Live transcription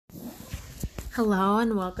Hello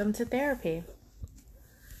and welcome to therapy.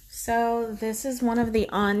 So, this is one of the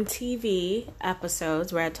on TV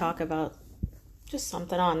episodes where I talk about just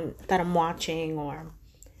something on that I'm watching or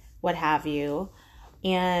what have you,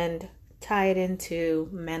 and tie it into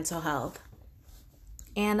mental health.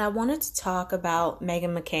 And I wanted to talk about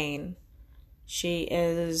Meghan McCain. She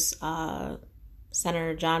is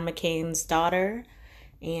Senator John McCain's daughter,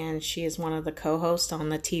 and she is one of the co-hosts on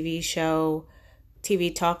the TV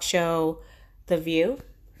talk show, The View.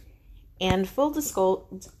 And full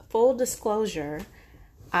disclosure,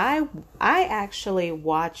 I actually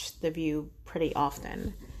watch The View pretty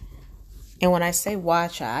often. And when I say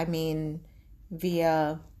watch, I mean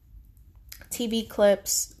via TV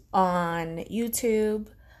clips on YouTube.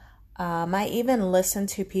 I even listen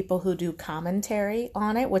to people who do commentary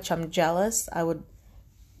on it, which I'm jealous.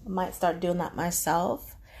 Might start doing that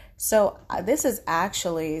myself. So this is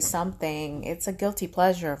actually something, it's a guilty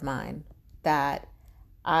pleasure of mine that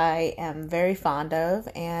I am very fond of,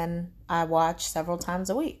 and I watch several times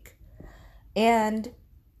a week. And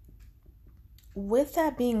with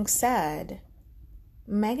that being said,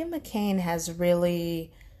 Meghan McCain has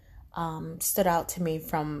really stood out to me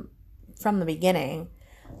from the beginning.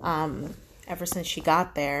 Ever since she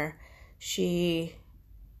got there, she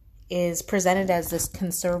is presented as this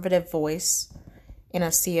conservative voice in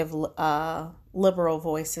a sea of liberal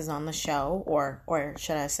voices on the show, or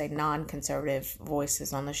should I say non-conservative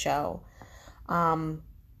voices on the show. And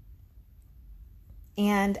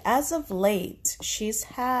as of late, she's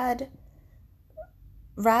had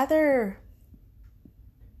rather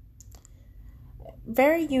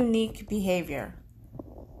very unique behavior.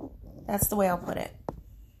 That's the way I'll put it.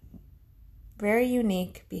 Very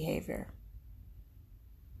unique behavior.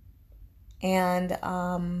 And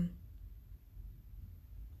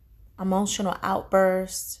emotional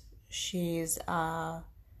outbursts. She's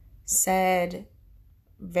said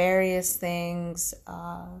various things,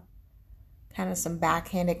 kind of some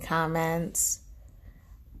backhanded comments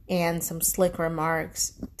and some slick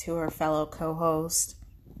remarks to her fellow co-host.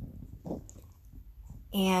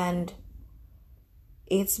 And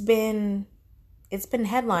it's been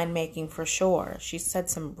headline making for sure. She said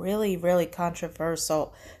some really, really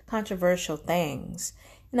controversial things.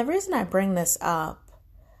 And the reason I bring this up,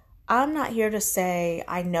 I'm not here to say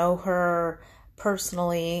I know her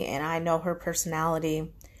personally and I know her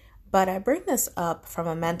personality, but I bring this up from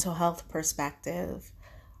a mental health perspective,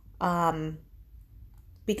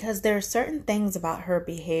 because there are certain things about her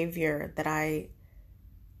behavior that I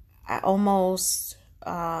almost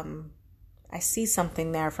I see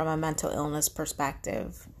something there from a mental illness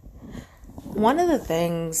perspective. One of the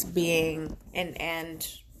things being, and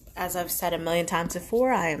as I've said a million times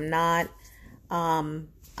before, I am not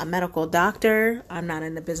a medical doctor. I'm not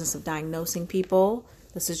in the business of diagnosing people.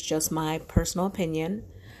 This is just my personal opinion.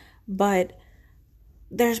 But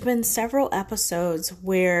there's been several episodes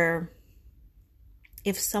where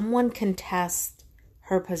if someone contests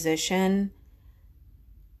her position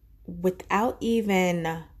without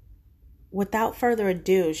further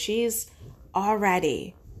ado, she's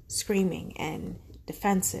already screaming and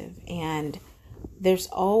defensive. And there's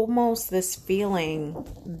almost this feeling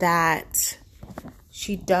that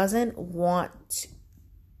she doesn't want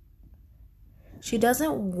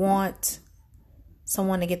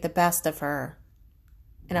someone to get the best of her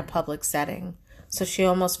in a public setting. So she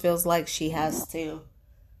almost feels like she has to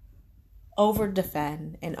over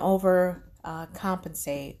defend and over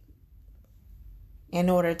compensate in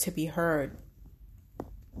order to be heard.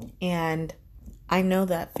 And I know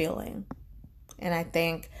that feeling. And I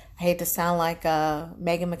hate to sound like a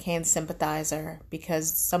Meghan McCain sympathizer,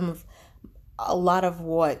 because a lot of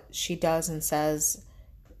what she does and says,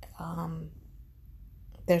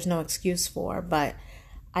 there's no excuse for, but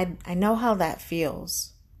I know how that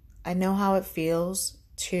feels. I know how it feels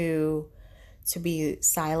to be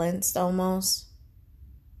silenced almost.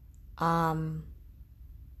 I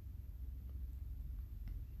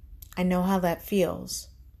know how that feels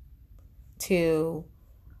to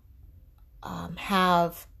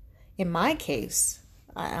have, in my case,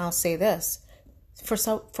 I'll say this,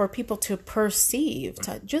 for people to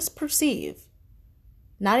just perceive,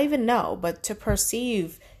 not even know, but to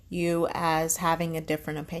perceive you as having a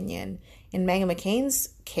different opinion. In Meghan McCain's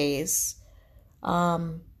case,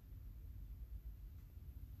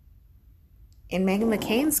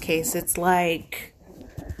 it's like,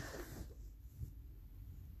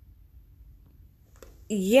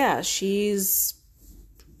 yeah, she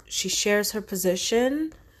shares her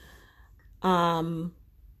position,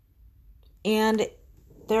 and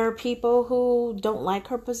there are people who don't like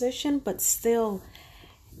her position, but still,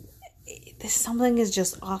 something is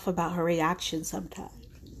just off about her reaction sometimes.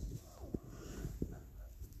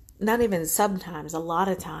 Not even sometimes, a lot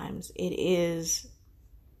of times it is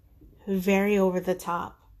very over the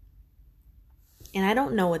top. And I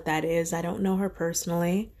don't know what that is. I don't know her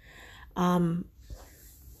personally.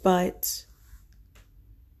 But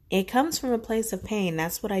it comes from a place of pain.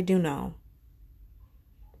 That's what I do know.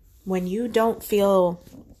 When you don't feel,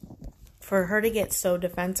 for her to get so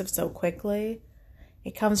defensive so quickly,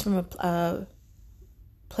 it comes from a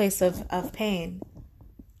place of pain.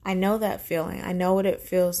 I know that feeling. I know what it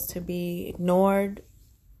feels to be ignored,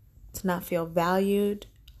 to not feel valued.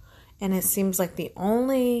 And it seems like the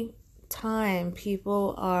only time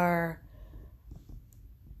people are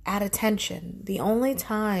at attention, the only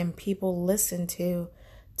time people listen to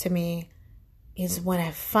me is when I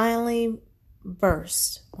finally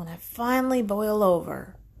burst, when I finally boil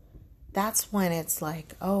over. That's when it's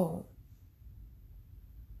like, oh.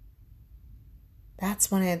 That's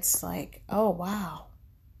when it's like, oh, wow.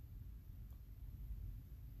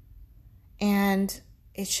 And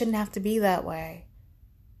it shouldn't have to be that way.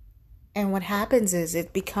 And what happens is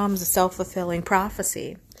it becomes a self-fulfilling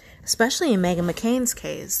prophecy, especially in Meghan McCain's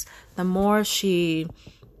case. The more she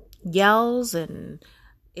yells and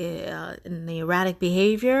in the erratic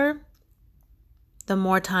behavior, the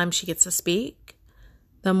more time she gets to speak,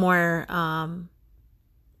 the more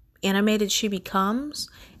animated she becomes,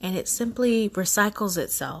 and it simply recycles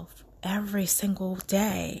itself every single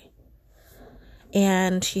day.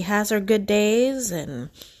 And she has her good days, and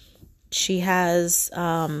she has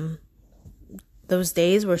those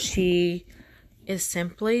days where she is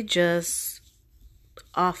simply just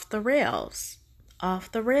off the rails.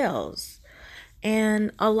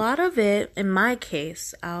 And a lot of it, in my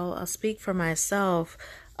case, I'll speak for myself,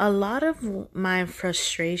 a lot of my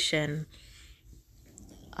frustration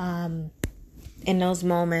in those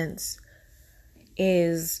moments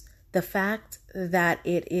is the fact that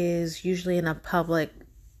it is usually in a public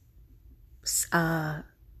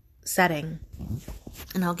setting.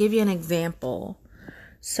 And I'll give you an example.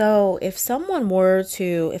 So if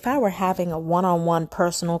I were having a one-on-one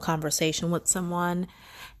personal conversation with someone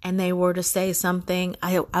and they were to say something,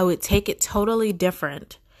 I would take it totally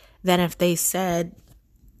different than if they said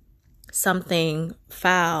something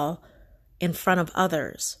foul in front of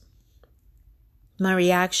others. My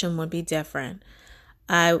reaction would be different.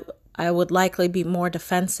 I would likely be more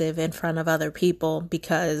defensive in front of other people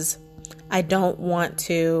because I don't want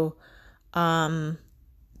to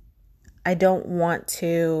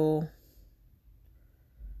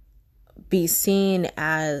be seen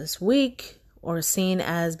as weak or seen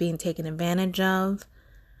as being taken advantage of.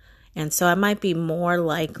 And so I might be more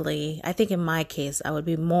likely, I think in my case, I would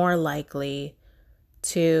be more likely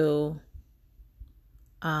to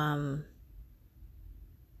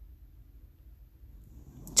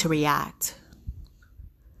react.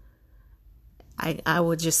 I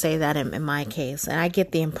would just say that in my case. And I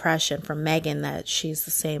get the impression from Meghan that she's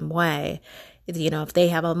the same way. You know, if they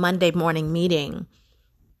have a Monday morning meeting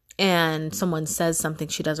and someone says something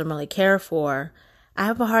she doesn't really care for, I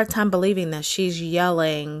have a hard time believing that she's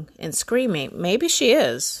yelling and screaming. Maybe she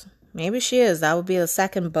is. That would be the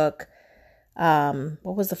second book.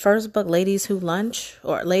 What was the first book? Ladies Who Lunch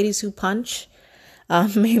or Ladies Who Punch.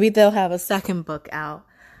 Maybe they'll have a second book out.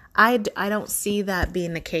 I don't see that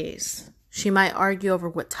being the case. She might argue over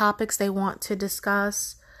what topics they want to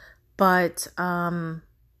discuss, but I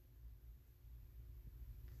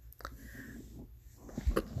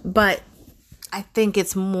think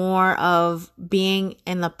it's more of being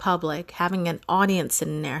in the public, having an audience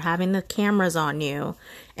in there, having the cameras on you,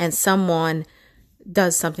 and someone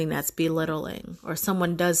does something that's belittling or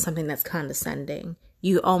someone does something that's condescending.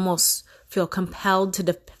 You almost feel compelled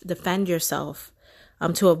to defend yourself,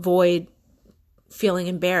 to avoid feeling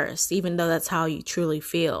embarrassed, even though that's how you truly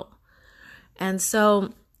feel. And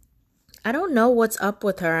so I don't know what's up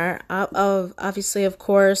with her. Obviously, of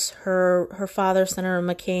course, her father, Senator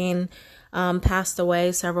McCain, passed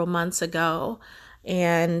away several months ago,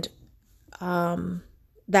 and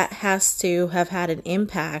that has to have had an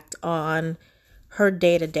impact on her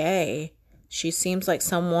day to day. She seems like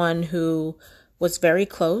someone who was very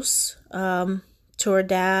close to her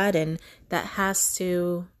dad, and that has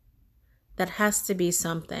to be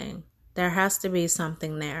something. There has to be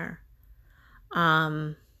something there.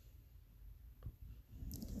 And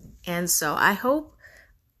so I'm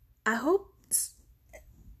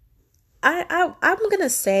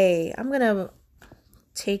gonna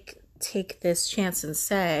take this chance and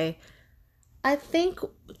say, I think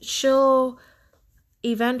she'll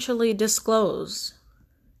eventually disclose.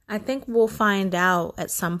 I think we'll find out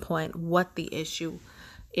at some point what the issue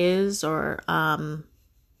is, or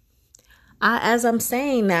as I'm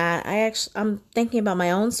saying that, I'm thinking about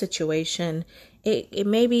my own situation. It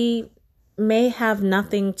may have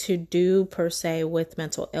nothing to do per se with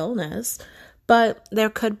mental illness, but there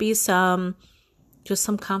could be some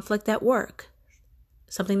conflict at work,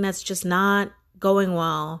 something that's just not going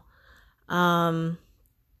well,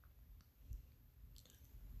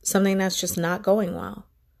 something that's just not going well,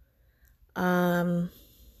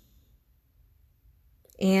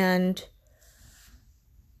 and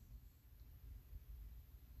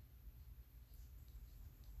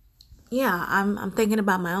yeah, I'm thinking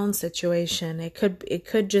about my own situation. It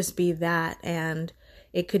could just be that, and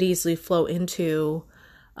it could easily flow into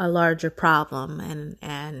a larger problem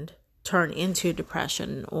and turn into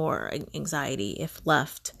depression or anxiety if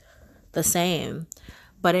left the same.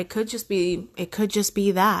 But it could just be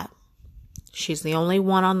that she's the only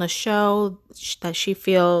one on the show that she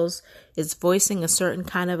feels is voicing a certain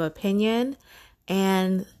kind of opinion,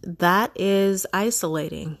 and that is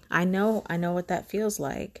isolating. I know what that feels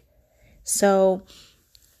like. So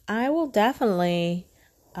I will definitely,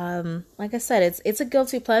 like I said, it's a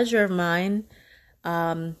guilty pleasure of mine.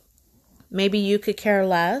 Maybe you could care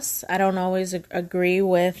less. I don't always agree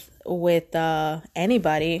with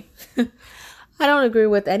anybody. I don't agree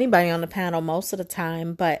with anybody on the panel most of the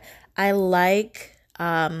time, but I like,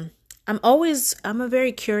 I'm a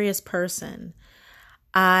very curious person.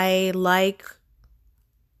 I like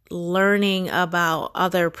learning about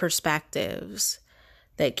other perspectives.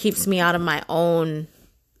 That keeps me out of my own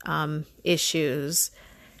issues.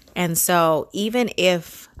 And so even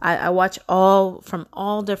if I watch from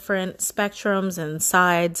all different spectrums and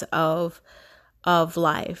sides of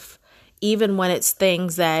life, even when it's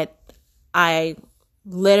things that I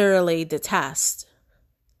literally detest,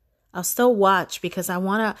 I'll still watch because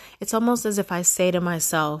it's almost as if I say to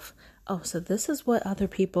myself, oh, so this is what other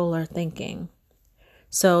people are thinking.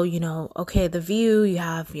 So, okay, The View, you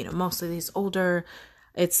have, most of these older,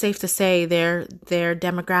 it's safe to say their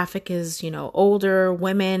demographic is, older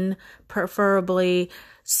women, preferably.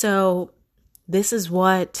 So this is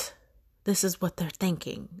what they're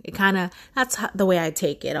thinking. That's the way I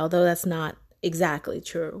take it, although that's not exactly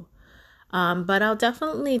true. But I'll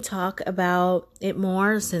definitely talk about it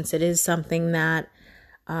more since it is something that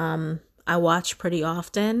I watch pretty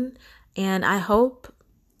often. And I hope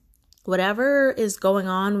whatever is going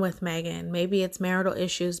on with Meghan, maybe it's marital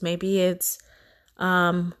issues, maybe it's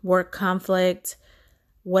work conflict,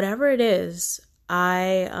 whatever it is,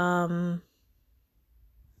 I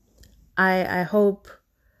hope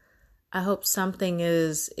something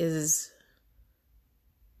is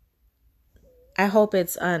I hope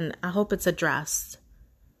it's addressed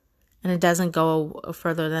and it doesn't go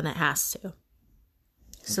further than it has to.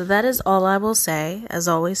 So that is all I will say. As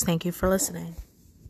always, thank you for listening.